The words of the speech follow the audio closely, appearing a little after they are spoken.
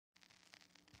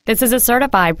This is a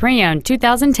certified pre-owned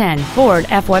 2010 Ford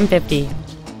F-150.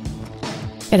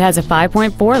 It has a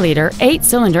 5.4-liter,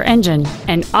 8-cylinder engine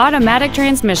and automatic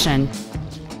transmission.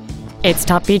 Its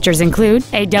top features include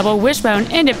a double wishbone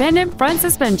independent front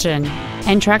suspension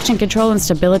and traction control and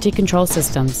stability control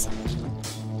systems.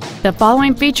 The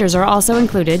following features are also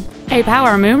included: a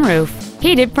power moonroof,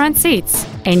 heated front seats,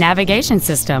 a navigation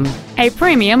system, a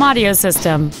premium audio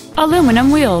system, aluminum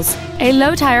wheels, a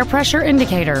low tire pressure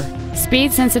indicator,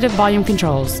 speed-sensitive volume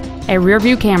controls, a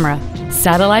rear-view camera,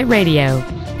 satellite radio,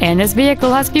 and this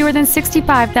vehicle has fewer than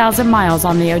 65,000 miles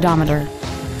on the odometer.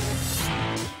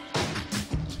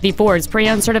 The Ford's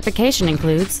pre-owned certification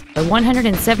includes a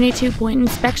 172-point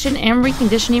inspection and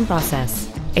reconditioning process,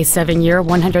 a 7-year,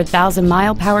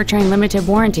 100,000-mile powertrain limited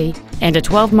warranty, and a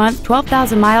 12-month,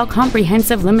 12,000-mile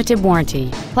comprehensive limited warranty,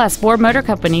 plus Ford Motor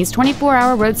Company's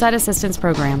 24-hour roadside assistance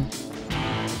program.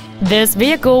 This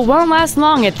vehicle won't last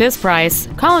long at this price.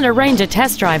 Call and arrange a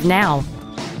test drive now.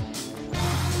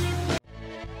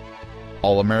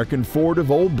 All-American Ford of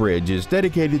Old Bridge is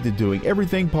dedicated to doing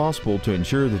everything possible to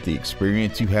ensure that the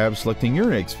experience you have selecting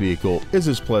your next vehicle is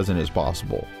as pleasant as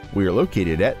possible. We are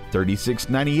located at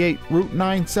 3698 Route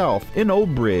 9 South in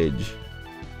Old Bridge.